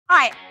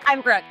Hi, I'm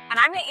Brooke, and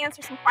I'm going to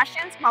answer some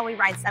questions while we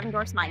ride Seven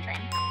Dwarfs Mine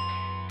Train.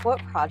 What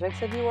projects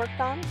have you worked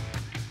on?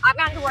 I've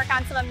gotten to work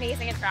on some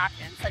amazing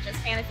attractions, such as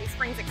Fantasy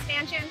Springs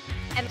Expansion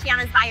and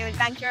Tiana's Bayou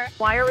Adventure.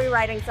 Why are we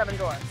riding Seven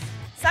Dwarfs?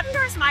 Seven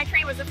Dwarfs Mine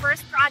Train was the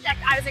first project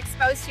I was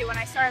exposed to when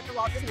I started the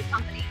Walt Disney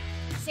Company.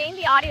 Seeing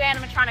the audio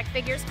animatronic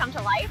figures come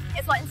to life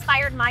is what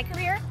inspired my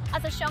career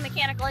as a show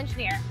mechanical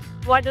engineer.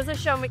 What does a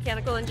show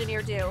mechanical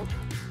engineer do?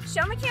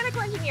 Show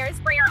mechanical engineers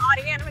bring our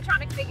audio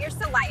animatronic figures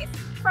to life,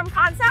 from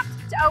concept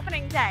to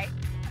opening day,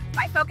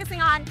 by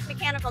focusing on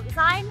mechanical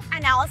design,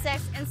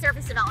 analysis, and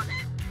surface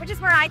development, which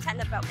is where I tend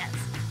to focus.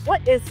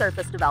 What is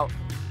surface development?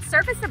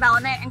 Surface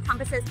development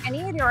encompasses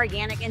any of the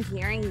organic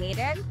engineering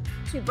needed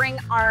to bring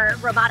our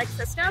robotic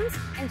systems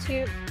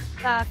into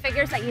the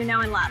figures that you know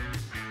and love.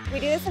 We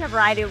do this in a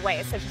variety of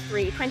ways, such as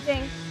 3D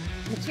printing,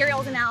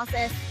 materials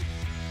analysis,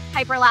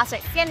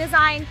 hyperelastic skin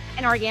design,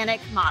 and organic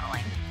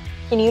modeling.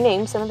 Can you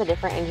name some of the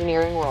different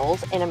engineering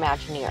roles in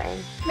Imagineering?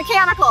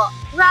 Mechanical,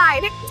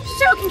 ride,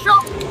 show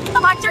control,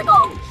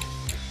 electrical,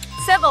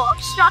 civil,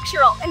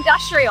 structural,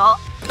 industrial,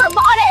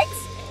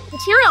 robotics,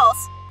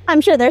 materials.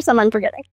 I'm sure there's some I'm forgetting.